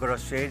শ্ৰীনগৰৰ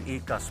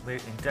শ্বেৰ-ই-কাশ্মীৰ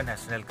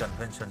ইণ্টাৰনেশ্যনেল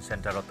কনভেনশ্যন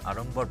চেণ্টাৰত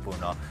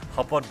আড়ম্বৰপূৰ্ণ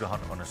শপত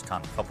গ্ৰহণ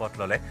অনুষ্ঠান শপত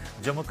ল'লে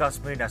জম্মু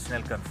কাশ্মীৰ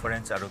নেশ্যনেল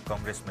কনফাৰেন্স আৰু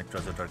কংগ্ৰেছ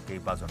মিত্ৰজোঁটৰ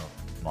কেইবাজনো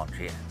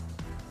মন্ত্ৰীয়ে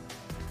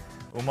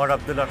উমৰ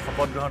আব্দুল্লাৰ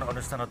শপত গ্ৰহণ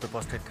অনুষ্ঠানত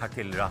উপস্থিত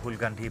থাকিল ৰাহুল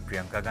গান্ধী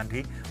প্ৰিয়ংকা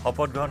গান্ধী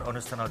শপত গ্ৰহণ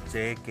অনুষ্ঠানত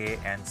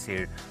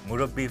JKNCৰ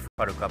মুৰব্বী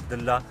ফাৰুক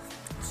আব্দুল্লাহ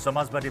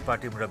সমাজবাদী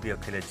পাৰ্টিৰ মুৰব্বী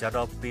অখিলেশ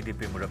যাদৱ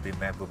PDP মুৰব্বী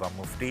মেহবুবা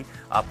মুফতি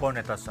আপৰ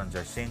নেতা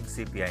সঞ্জয় সিং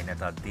CPI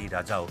নেতা ডি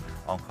ৰাজাও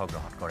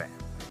অংশগ্ৰহণ কৰে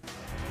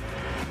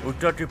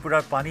উত্তৰ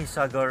ত্ৰিপুৰাৰ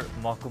পানীসাগৰ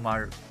মহকুমাৰ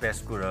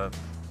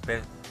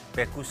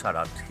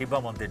পেকুচাৰাত শিৱ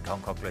মন্দিৰ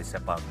ধ্বংসক লৈ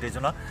চেপা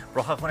উত্তেজনা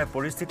প্ৰশাসনে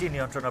পৰিস্থিতি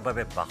নিয়ন্ত্ৰণৰ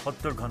বাবে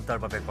 72 ঘণ্টাৰ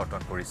বাবে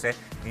কৰ্তন কৰিছে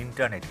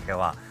ইণ্টাৰনেট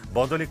সেৱা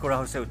বদলি কৰা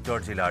হৈছে উত্তৰ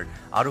জিলাৰ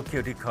আৰক্ষী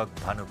অধীক্ষক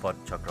ভানুপদ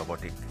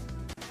চক্ৰৱৰ্তীক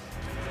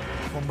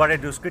সোমবাৰে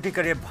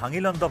দুষ্কৃতিকাৰীয়ে ভাঙি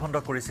লণ্ডভণ্ড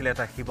কৰিছিল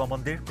এটা শিৱ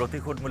মন্দিৰ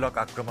প্ৰতিশোধমূলক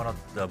আক্ৰমণত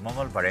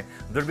মঙলবাৰে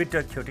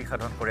দুৰ্বৃত্তই ক্ষতি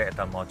সাধন কৰে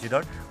এটা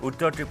মছজিদৰ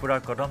উত্তৰ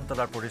ত্ৰিপুৰাৰ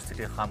কদমতলাৰ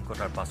পৰিস্থিতি সাম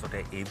কটাৰ পাছতে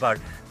এইবাৰ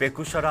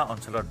পেকুচাৰা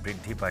অঞ্চলত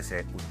বৃদ্ধি পাইছে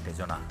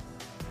উত্তেজনা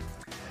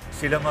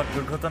শিলঙত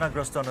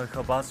দুৰ্ঘটনাগ্ৰস্ত নৈশ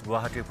বাছ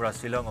গুৱাহাটীৰ পৰা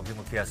শিলং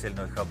অভিমুখী আছিল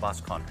নৈশ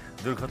বাছখন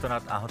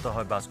দুৰ্ঘটনাত আহত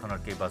হয় বাছখনৰ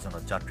কেইবাজন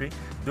যাত্ৰী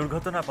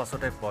দুৰ্ঘটনাৰ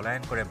পাছতে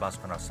পলায়ন কৰে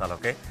বাছখনৰ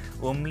চালকে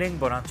উমলিং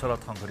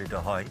বনাঞ্চলত সংঘটিত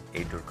হয়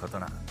এই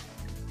দুৰ্ঘটনা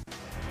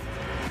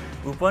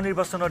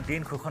উপনিৰ্বাচনৰ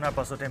দিন ঘোষণাৰ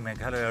পাছতে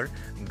মেঘালয়ৰ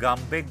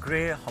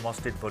গাম্বেগ্ৰে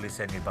সমষ্টিত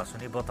বলিছে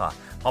নিৰ্বাচনী বতাহ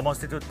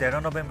সমষ্টিটোত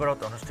 13 নৱেম্বৰত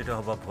অনুষ্ঠিত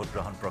হ'ব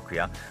ভোটগ্ৰহণ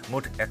প্ৰক্ৰিয়া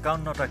মুঠ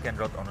 51টা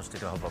কেন্দ্ৰত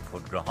অনুষ্ঠিত হ'ব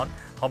ভোটগ্ৰহণ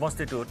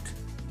সমষ্টিটোত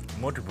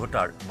মুঠ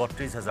ভোটাৰ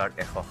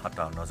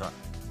 32,157 জন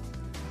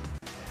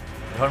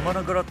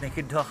ধৰ্মনগৰত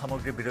নিষিদ্ধ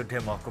সামগ্ৰীৰ বিৰুদ্ধে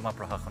মহকুমা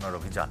প্ৰশাসনৰ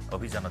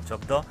অভিযানত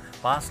জব্দ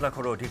 5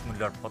 লাখৰো অধিক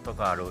মূল্যৰ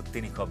ফটকা আৰু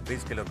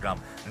 320 কিলোগ্ৰাম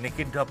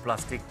নিষিদ্ধ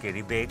প্লাষ্টিক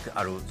কেৰি বেগ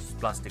আৰু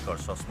প্লাষ্টিকৰ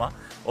চশমা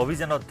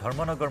অভিযানত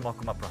ধৰ্মনগৰ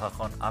মহকুমা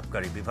প্ৰশাসন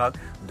আবকাৰী বিভাগ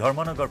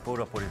ধৰ্মনগৰ পৌৰ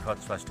পৰিষদ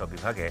স্বাস্থ্য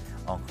বিভাগে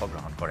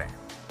অংশগ্ৰহণ কৰে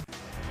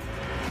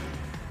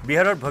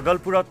বিহাৰৰ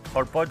ভগলপুৰত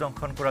সৰ্পই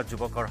দংশন কৰা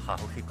যুৱকৰ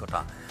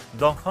সাহসিকতা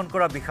দংশন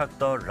কৰা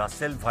বিষাক্ত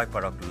ৰাছেল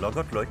ভাইপাৰক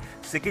লগত লৈ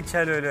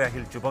চিকিৎসালয়লৈ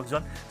আহিল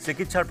যুৱকজন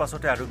চিকিৎসাৰ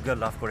পাছতে আৰোগ্য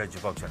লাভ কৰে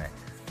যুৱকজনে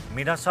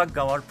মিনাচাক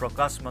গাঁৱৰ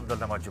প্ৰকাশ মণ্ডল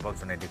নামৰ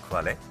যুৱকজনে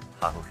দেখুৱালে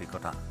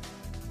সাহসিকতা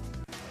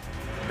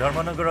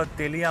ধৰ্মনগৰৰ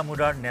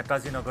তেলিয়ামুৰাৰ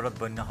নেতাজী নগৰত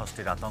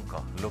বন্যহস্তীৰ আতংক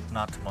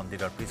লোকনাথ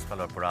মন্দিৰৰ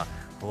পিছফালৰ পৰা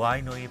হুৱাই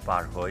নৈ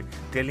পাৰ হৈ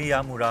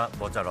তেলিয়ামুৰা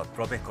বজাৰত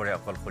প্ৰৱেশ কৰে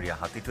অকলশৰীয়া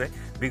হাতীটোৱে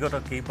বিগত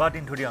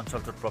কেইবাদিন ধৰি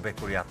অঞ্চলটোত প্ৰৱেশ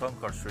কৰি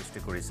আতংকৰ সৃষ্টি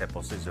কৰিছে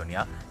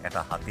 25জনীয়া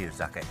এটা হাতীৰ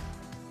জাকে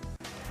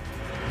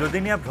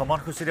দুদিনীয়া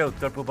ভ্ৰমণসূচীৰে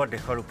উত্তৰ পূবৰ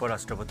দেশৰ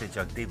উপৰাষ্ট্ৰপতি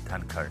জগদীপ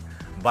ধনখৰ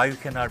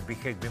বায়ুসেনাৰ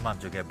বিশেষ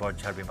বিমানযোগে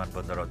বৰঝাৰ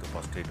বিমানবন্দৰত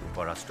উপস্থিত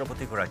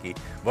উপৰাষ্ট্ৰপতিগৰাকী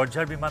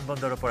বৰঝাৰ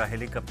বিমানবন্দৰৰ পৰা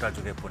হেলিকপ্টাৰ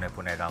যোগে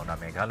পোনে ৰাওনা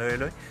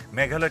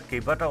মেঘালয়ত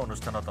কেইবাটাও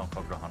অনুষ্ঠানত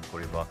অংশগ্ৰহণ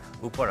কৰিব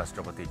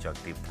উপৰাষ্ট্ৰপতি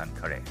জগদীপ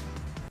ধনখৰে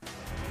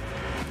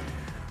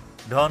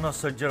ধন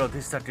ঐশ্বৰ্যৰ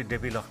অধিষ্ঠাত্ৰী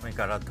দেৱী লক্ষ্মীক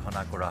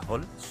আৰাধনা কৰা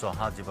হ'ল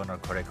সহা জীৱনৰ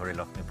ঘৰে ঘৰে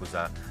লক্ষ্মী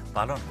পূজা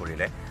পালন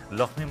কৰিলে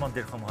লক্ষ্মী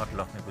মন্দিৰসমূহত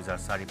লক্ষ্মী পূজাৰ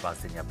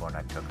 4-5 দিনীয়া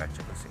বৰ্ণাঢ্য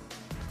কাৰ্যসূচী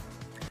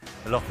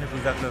লক্ষ্মী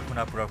পূজাক লৈ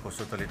সোণাপুৰৰ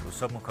কচুতলিত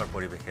উৎসৱমুখৰ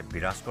পৰিৱেশে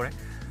বিৰাজ কৰে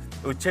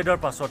উচ্ছেদৰ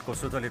পাছত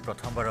কচুতলিত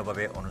প্ৰথমবাৰৰ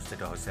বাবে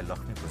অনুষ্ঠিত হৈছে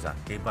লক্ষ্মী পূজা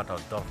কেইবাটাও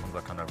দল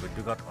সংগঠনৰ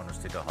উদ্যোগত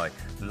অনুষ্ঠিত হয়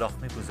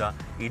লক্ষ্মী পূজা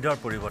ঈদৰ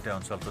পৰিৱৰ্তে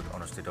অঞ্চলটোত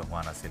অনুষ্ঠিত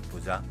হোৱা নাছিল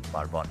পূজা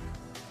পাৰ্বণ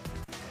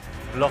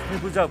লক্ষ্মী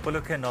পূজা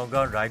উপলক্ষে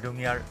নগাঁৱৰ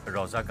ৰাইডঙিয়াৰ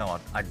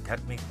ৰজাগাঁৱত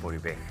আধ্যাত্মিক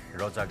পৰিৱেশ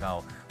ৰজাগাঁও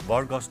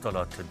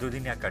বৰগছতলত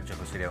দুদিনীয়া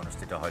কাৰ্যসূচীৰে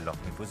অনুষ্ঠিত হয়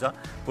লক্ষ্মী পূজা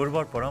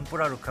পূৰ্বৰ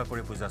পৰম্পৰা ৰক্ষা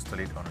কৰি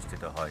পূজাস্থলীত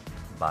অনুষ্ঠিত হয়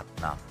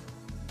বাটনাম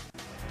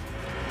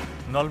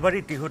নলবাৰী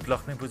টিহুত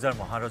লক্ষ্মী পূজাৰ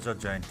মহাৰজত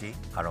জয়ন্তী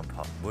আৰম্ভ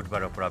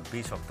বুধবাৰৰ পৰা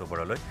 20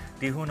 অক্টোবৰলৈ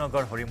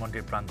টিহুনগৰ হৰি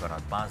মন্দিৰ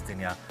প্ৰাংগণত 5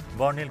 দিনীয়া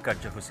বৰ্ণিল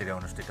কাৰ্যসূচীৰে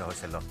অনুষ্ঠিত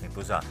হৈছে লক্ষ্মী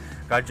পূজা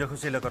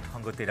কাৰ্যসূচীৰ লগত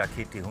সংগতি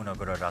ৰাখি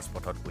টিহুনগৰৰ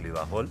ৰাজপথত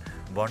উলিওৱা হ'ল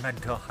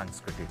বৰ্ণাঢ্য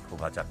সাংস্কৃতিক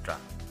শোভাযাত্ৰা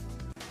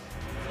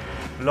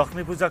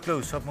লক্ষ্মী পূজাক লৈ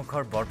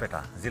উৎসৱমুখৰ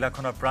বৰপেটা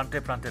জিলাখনৰ প্ৰান্তে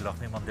প্ৰান্তে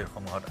লক্ষ্মী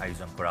মন্দিৰসমূহত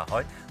আয়োজন কৰা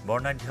হয়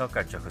বৰ্ণাঢ্য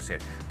কাৰ্যসূচীৰ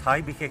ঠাই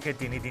বিশেষে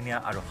 3 দিনীয়া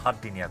আৰু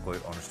 7 দিনীয়াকৈ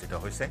অনুষ্ঠিত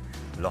হৈছে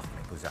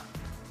লক্ষ্মী পূজা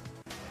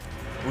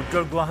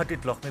উত্তৰ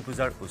গুৱাহাটীত লক্ষ্মী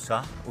পূজাৰ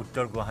উৎসাহ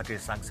উত্তৰ গুৱাহাটীৰ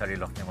চাংচাৰী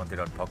লক্ষ্মী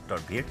মন্দিৰত ভক্তৰ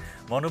ভিৰ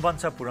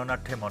মনোবাঞ্ছা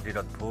পূৰণাৰ্থে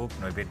মন্দিৰত ভোগ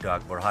নৈবেদ্য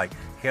আগবঢ়াই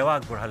সেৱা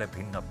আগবঢ়ালে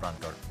ভিন্ন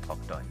প্ৰান্তৰ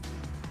ভক্তই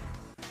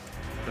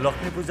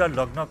লক্ষ্মী পূজাৰ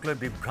লগ্নক লৈ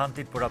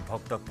বিভ্ৰান্তিত পৰা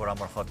ভক্তক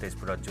পৰামৰ্শ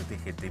তেজপুৰত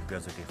জ্যোতিষী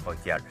দিব্যজ্যোতি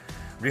শইকীয়াৰ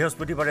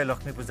বৃহস্পতিবাৰে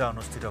লক্ষ্মী পূজা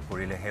অনুষ্ঠিত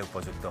কৰিলেহে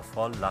উপযুক্ত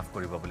ফল লাভ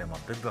কৰিব বুলি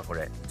মন্তব্য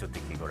কৰে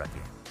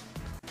জ্যোতিষীগৰাকীয়ে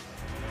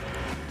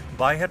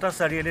বাইহাটা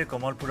চাৰিআলিৰ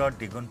কমলপুৰৰ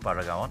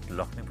দিগুনপাৰা গাঁৱত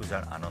লক্ষ্মী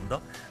পূজাৰ আনন্দ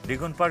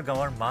দিগুনপাৰ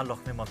গাঁৱৰ মা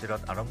লক্ষ্মী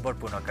মন্দিৰত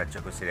আড়ম্বৰপূৰ্ণ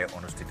কাৰ্যসূচীৰে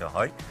অনুষ্ঠিত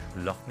হয়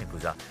লক্ষ্মী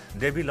পূজা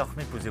দেৱী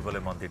লক্ষ্মীক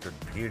পুজিবলৈ মন্দিৰটোত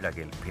ভিৰ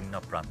লাগিল ভিন্ন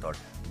প্ৰান্তৰ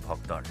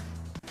ভক্তৰ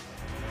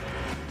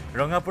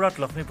ৰঙাপুৰত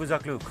লক্ষ্মী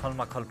পূজাক লৈ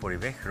উখল-মাখল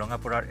পৰিৱেশ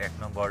ৰঙাপুৰৰ ১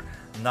 নম্বৰ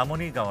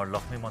নামনি গাঁৱৰ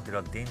লক্ষ্মী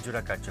মন্দিৰত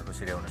দিনজোৰা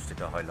কাৰ্যসূচীৰে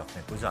অনুষ্ঠিত হয়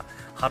লক্ষ্মী পূজা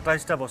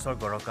 ২৭টা বছৰ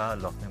গৰকা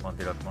লক্ষ্মী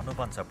মন্দিৰত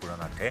মনোবাঞ্ছা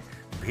পূৰণাৰ্থে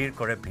ভিৰ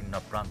কৰে ভিন্ন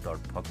প্ৰান্তৰ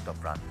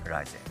ভক্তপ্ৰাণ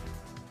ৰাইজে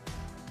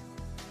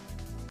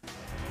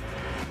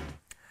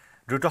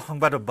দ্ৰুত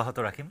সংবাদ অব্যাহত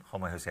ৰাখিম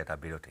সময় হৈছে এটা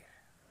বিৰতিৰ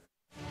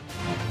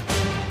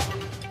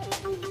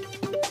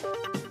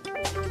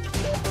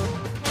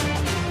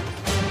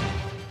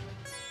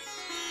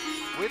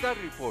Weather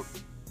report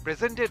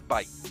presented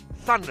by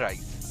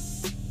Sunrise.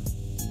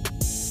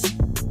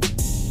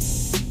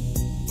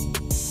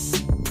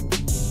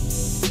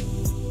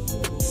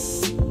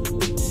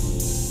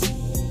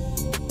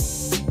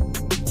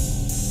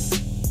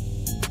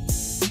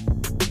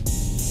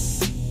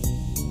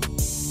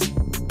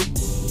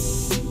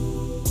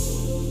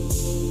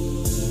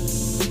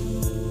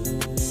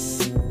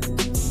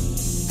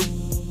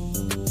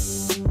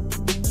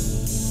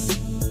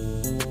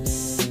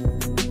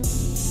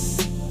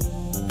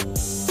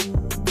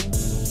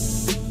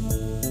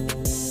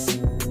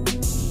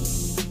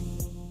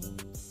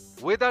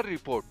 Weather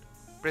report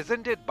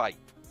presented by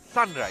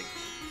Sunrise.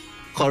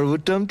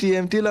 Korvutam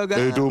TMT loga.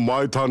 Etu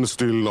Maithan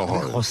steel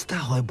nohoy. Hosta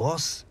hoy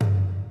boss.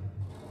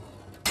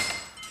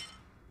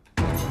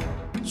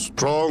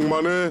 Strong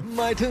mane.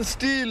 Maithan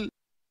steel.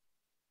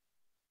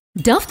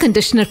 Dove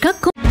conditioner ka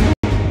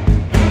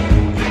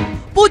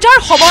পূজাৰ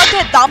সময়তে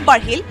দাম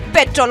বাঢ়িল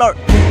পেট্ৰলৰ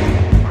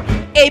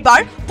এইবাৰ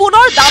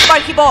পুনৰ দাম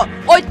বাঢ়িব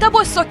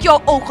অত্যাৱশ্যকীয়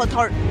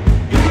ঔষধৰ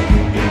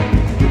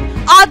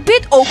 8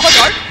 বিধ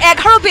ঔষধৰ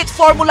 11 বিধ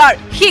ফৰ্মুলাৰ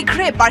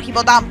শীঘ্ৰে বাঢ়িব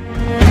দাম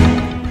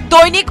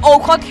দৈনিক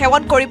ঔষধ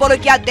সেৱন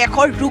কৰিবলগীয়া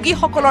দেশৰ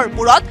ৰোগীসকলৰ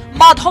মূৰত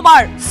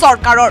মাধমাৰ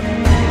চৰকাৰৰ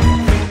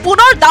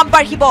পুনৰ দাম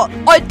বাঢ়িব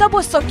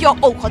অত্যাৱশ্যকীয়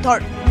ঔষধৰ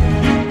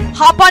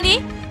হাঁপানি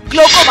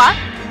গ্লুকোমা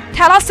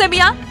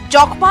থেলাছেমিয়া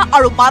যক্ষ্মা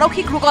আৰু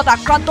মানসিক ৰোগত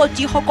আক্ৰান্ত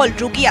যিসকল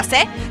ৰোগী আছে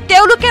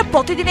তেওঁলোকে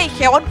প্ৰতিদিনে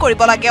সেৱন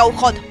কৰিব লাগে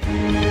ঔষধ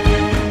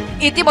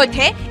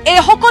ইতিমধ্যে এই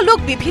সকল লোক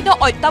বিভিন্ন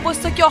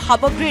অত্যাৱশ্যকীয়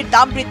সামগ্ৰীৰ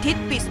দাম বৃদ্ধিত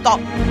পিষ্ট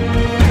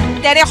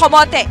তেনে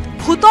সময়তে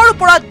ভূতৰ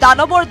ওপৰত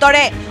দানৱৰ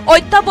দৰে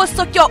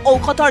অত্যাৱশ্যকীয়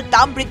ঔষধৰ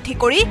দাম বৃদ্ধি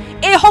কৰি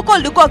এই সকল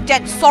লোকক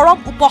যেন চৰম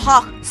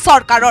উপহাস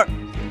চৰকাৰৰ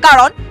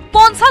কাৰণ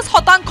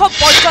 50%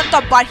 পৰ্যন্ত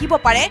বাঢ়িব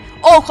পাৰে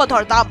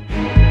ঔষধৰ দাম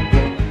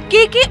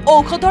কি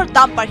ঔষধৰ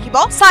দাম বাঢ়িব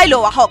চাই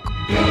লও আহক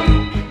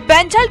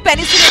benzyl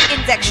penicillin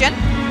injection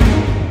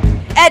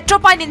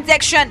এট্ৰোপাইন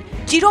injection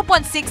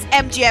 0.6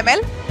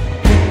 mg/ml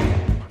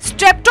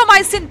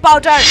streptomycin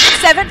powder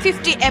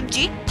 750 mg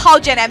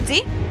 1000 mg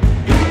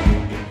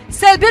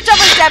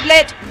Salbutamol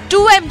tablet 2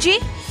 mg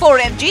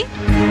 4 mg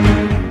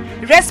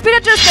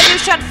respirator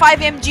solution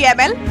 5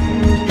 mg/ml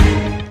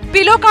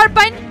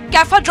pilocarpine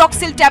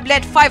cafadroxyl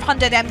tablet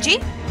 500 mg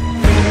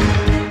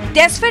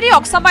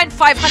desferrioxamine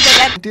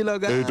 500 mg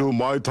Etu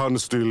Maithan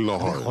steel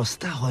nohoy.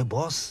 Hosta hoy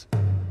boss.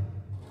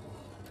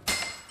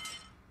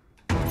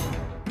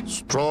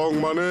 Strong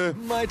mane.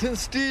 Maithan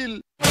steel.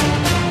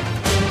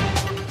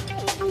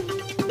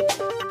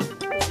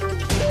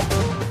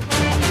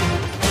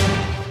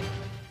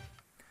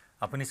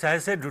 আপুনি চাই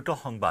আছে দ্ৰুত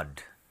সংবাদ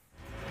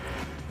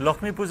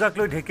লক্ষ্মী পূজাক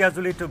লৈ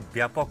ঢেকিয়াজুলিত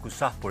ব্যাপক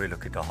উৎসাহ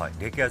পৰিলক্ষিত হয়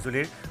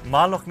ঢেকিয়াজুলিৰ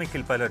মা লক্ষ্মী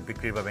শিল্পালয়ত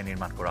বিক্ৰীৰ বাবে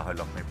নিৰ্মাণ কৰা হয়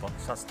লক্ষ্মীৰ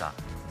 50টা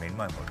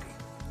মৃন্ময় মূৰ্তি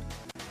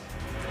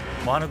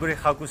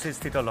মহানগৰীৰ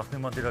খাউকুছিস্থিত লক্ষ্মী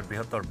মন্দিৰত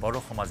বৃহত্তৰ বড়ো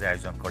সমাজে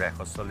আয়োজন কৰে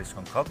 140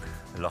 সংখ্যক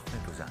লক্ষ্মী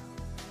পূজা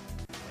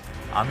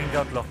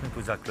আমিনগাঁৱত লক্ষ্মী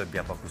পূজাক লৈ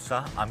ব্যাপক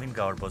উৎসাহ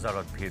আমিনগাঁৱৰ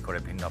বজাৰত ভিৰ কৰে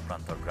ভিন্ন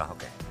প্ৰান্তৰ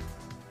গ্ৰাহকে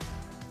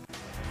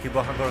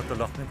শিৱসাগৰত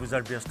লক্ষ্মী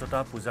পূজাৰ ব্যস্ততা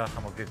পূজাৰ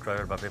সামগ্ৰী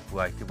ক্ৰয়ৰ বাবে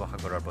পুৱাই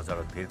শিৱসাগৰৰ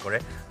বজাৰত ভিৰ কৰে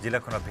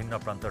জিলাখনৰ ভিন্ন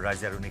প্ৰান্তৰ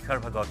ৰাইজে আৰু নিশাৰ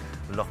ভাগত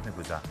লক্ষ্মী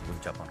পূজা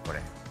উদযাপন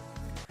কৰে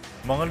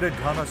মঙলদৈত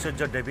ধন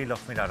ঐশ্বৰ্য দেৱী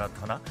লক্ষ্মীৰ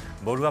আৰাধনা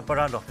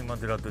বৰুৱাপাৰা লক্ষ্মী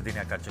মন্দিৰত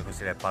দুদিনীয়া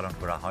কাৰ্যসূচীৰে পালন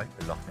কৰা হয়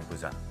লক্ষ্মী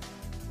পূজা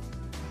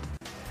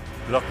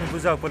লক্ষ্মী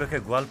পূজা উপলক্ষে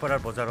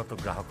গোৱালপাৰাৰ বজাৰতো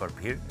গ্ৰাহকৰ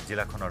ভিৰ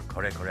জিলাখনৰ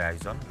ঘৰে ঘৰে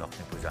আয়োজন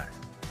লক্ষ্মী পূজাৰ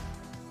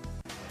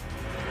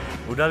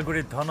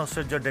উদালগুৰিত ধন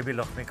ঐশ্বৰ্য দেৱী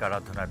লক্ষ্মীক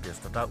আৰাধনাৰ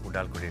ব্যস্ততা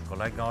উদালগুৰিৰ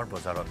কলাইগাঁৱৰ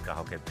বজাৰত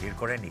গ্ৰাহকে ভিৰ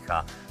কৰে নিশা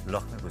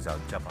লক্ষ্মী পূজা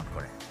উদযাপন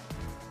কৰে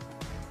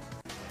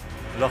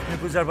লক্ষ্মী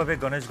পূজাৰ বাবে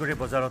গণেশগুৰি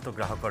বজাৰতো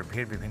গ্ৰাহকৰ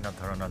ভিৰ বিভিন্ন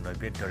ধৰণৰ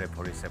নৈবেদ্যৰে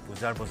ভৰিছে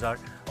পূজাৰ বজাৰ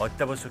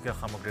অত্যাৱশ্যকীয়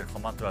সামগ্ৰীৰ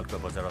সমান্তৰালকৈ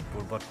বজাৰত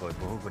পূৰ্বতকৈ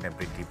বহুগুণে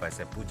বৃদ্ধি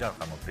পাইছে পূজাৰ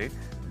সামগ্ৰীৰ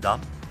দাম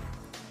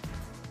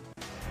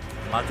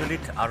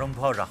মাজুলীত আৰম্ভ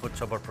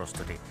ৰাসোৎসৱৰ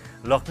প্ৰস্তুতি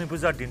লক্ষ্মী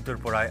পূজাৰ দিনটোৰ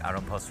পৰাই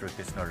আৰম্ভ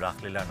শ্ৰীকৃষ্ণৰ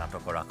ৰাসলীলা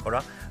নাটকৰ আখৰা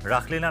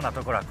ৰাসলীলা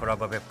নাটকৰ আখৰাৰ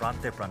বাবে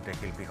প্ৰান্তে প্ৰান্তে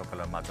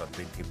শিল্পীসকলৰ মাজত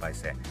বৃদ্ধি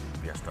পাইছে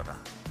ব্যস্ততা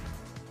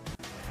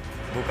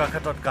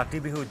বোকাখাটত কাতি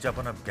বিহু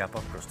উদযাপনৰ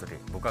ব্যাপক প্ৰস্তুতি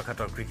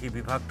বোকাখাটৰ কৃষি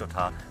বিভাগ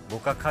তথা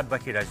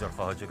বোকাখাটবাসী ৰাইজৰ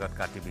সহযোগত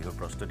কাতি বিহুৰ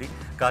প্ৰস্তুতি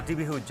কাতি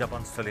বিহু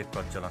উদযাপনস্থলীত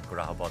প্ৰজ্বলন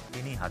কৰা হ'ব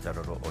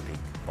 ৩,০০০ৰো অধিক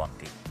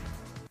বন্তি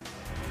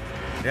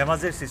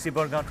ধেমাজিৰ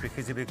চিচিবৰগাঁৱত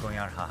কৃষিজীৱী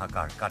গঞাৰ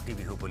হাহাকাৰ কাতি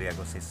বিহু বুলি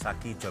এগছি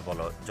চাকি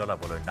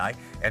জ্বলাবলৈ নাই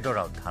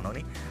এডৰাও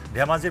ধাননি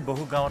ধেমাজিৰ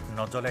বহু গাঁৱত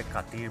নজ্বলে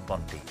কাতিৰ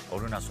বন্তি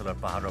অৰুণাচলৰ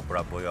পাহাৰৰ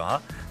পৰা বৈ অহা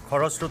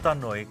খৰস্ৰোতা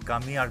নৈ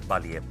কামিয়াৰ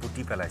বালিয়ে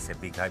পুতি পেলাইছে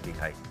বিঘাই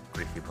বিঘাই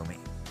কৃষিভূমি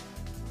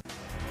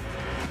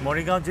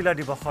মৰিগাঁও জিলা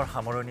দিৱসৰ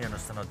সামৰণি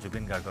অনুষ্ঠানত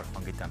জুবিন গাৰ্গৰ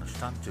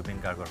সংগীতানুষ্ঠান জুবিন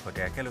গাৰ্গৰ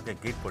সৈতে একেলগে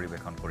গীত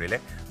পৰিৱেশন কৰিলে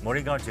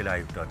মৰিগাঁও জিলা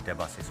আয়ুক্ত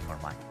দেৱাশিষ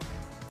শৰ্মাই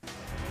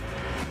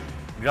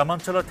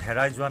গ্ৰামাঞ্চলত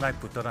হেৰাই যোৱা নাই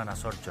পুতলা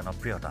নাচৰ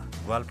জনপ্ৰিয়তা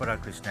গোৱালপাৰাৰ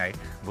কৃষ্ণাইৰ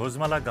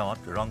ভোজমালা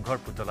গাঁৱত ৰংঘৰ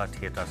পুতলা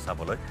থিয়েটাৰ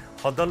চাবলৈ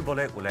সদল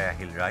বলে ওলাই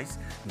আহিল ৰাইজ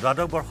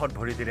দ্বাদশ বৰ্ষত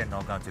ভৰি দিলে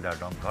নগাঁও জিলাৰ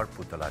ৰংঘৰ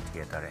পুতলা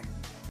থিয়েটাৰে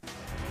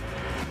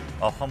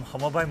অসম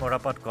সমবায়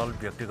মৰাপাট কল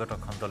ব্যক্তিগত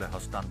খণ্ডলৈ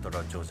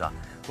হস্তান্তৰৰ যোজা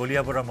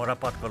কলিয়াবৰৰ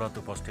মৰাপাট কলত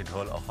উপস্থিত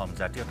হ'ল অসম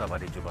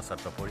জাতীয়তাবাদী যুৱ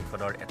ছাত্ৰ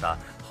পৰিষদৰ এটা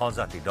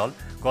সজাতি দল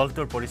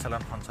কলটোৰ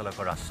পৰিচালন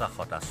সঞ্চালকৰ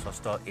আশ্বাসত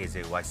আশ্বস্ত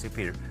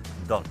AJYCPৰ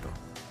দলটো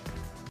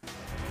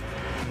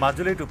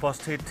মাজুলীত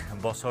উপস্থিত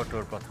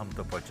বছৰটোৰ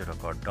প্ৰথমটো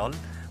পৰ্যটকৰ দল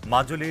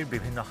মাজুলীৰ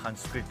বিভিন্ন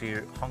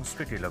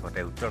সংস্কৃতিৰ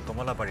লগতে উত্তৰ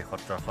কমলাবাৰী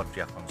সত্ৰৰ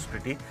সত্ৰীয়া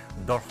সংস্কৃতি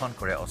দৰ্শন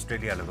কৰে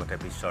অষ্ট্ৰেলিয়াৰ লগতে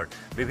বিশ্বৰ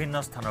বিভিন্ন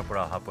স্থানৰ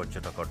পৰা অহা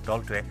পৰ্যটকৰ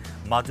দলটোৱে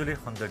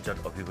মাজুলীৰ সৌন্দৰ্যত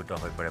অভিভূত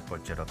হৈ পৰে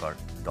পৰ্যটকৰ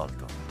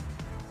দলটো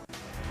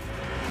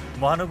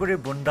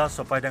মহানগৰীৰ বুন্দা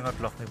চপাইডাঙত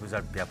লক্ষ্মী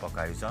পূজাৰ ব্যাপক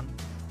আয়োজন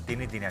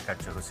তিনিদিনীয়া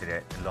কাৰ্যসূচীৰে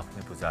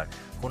লক্ষ্মী পূজাৰ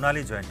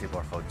সোণালী জয়ন্তী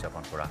বৰ্ষ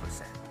উদযাপন কৰা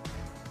হৈছে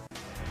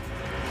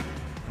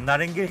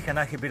নাৰেংগীৰ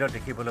সেনা শিবিৰত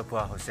দেখিবলৈ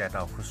পোৱা হৈছে এটা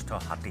অসুস্থ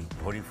হাতী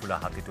ভৰি ফুলা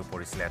হাতীটো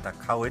পৰিছিলে এটা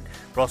খাৱৈত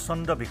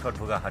প্ৰচণ্ড বিষত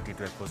ভোগা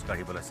হাতীটোৱে খোজ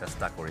কাঢ়িবলৈ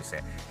চেষ্টা কৰিছে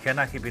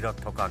সেনা শিবিৰত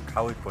থকা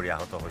খাৱৈত পৰি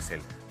আহত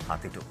হৈছিল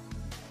হাতীটো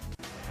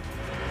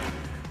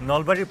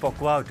নলবাৰীৰ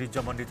পকোৱা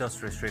ঐতিহ্যমণ্ডিত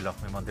শ্ৰী শ্ৰী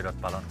লক্ষ্মী মন্দিৰত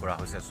পালন কৰা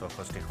হৈছে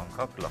 64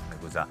 সংখ্যক লক্ষ্মী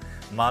পূজা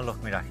মা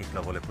লক্ষ্মীৰ আশীষ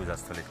ল'বলৈ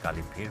পূজাস্থলীত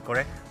কালি ভিৰ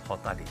কৰে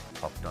শতাধিক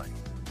ভক্তই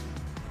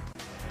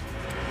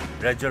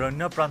ৰাজ্যৰ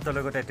অন্য প্ৰান্তৰ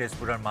লগতে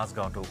তেজপুৰৰ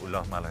মাজগাঁৱতো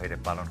উলহ মালহেৰে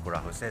পালন কৰা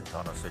হৈছে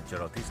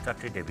ধনৈশ্বৰ্যৰ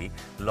অধিষ্ঠাত্ৰী দেৱী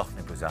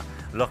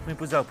লক্ষ্মী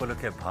পূজা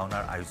উপলক্ষে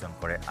ভাওনাৰ আয়োজন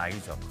কৰে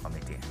আয়োজক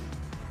সমিতিয়ে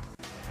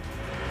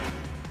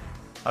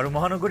আৰু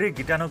মহানগৰীৰ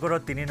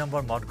গীতানগৰত 3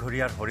 নম্বৰ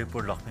মঠঘৰীয়াৰ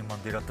হৰিপুৰ লক্ষ্মী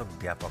মন্দিৰতো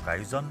ব্যাপক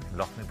আয়োজন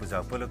লক্ষ্মী পূজা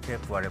উপলক্ষে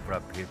পুৱাৰে পৰা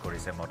ভিৰ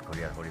কৰিছে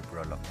মঠঘৰীয়াৰ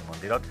হৰিপুৰৰ লক্ষ্মী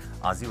মন্দিৰত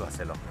আজিও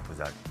আছে লক্ষ্মী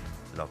পূজাৰ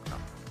লগ্ন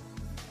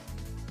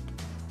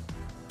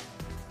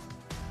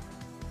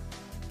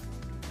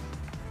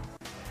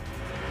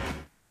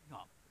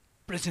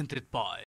presented by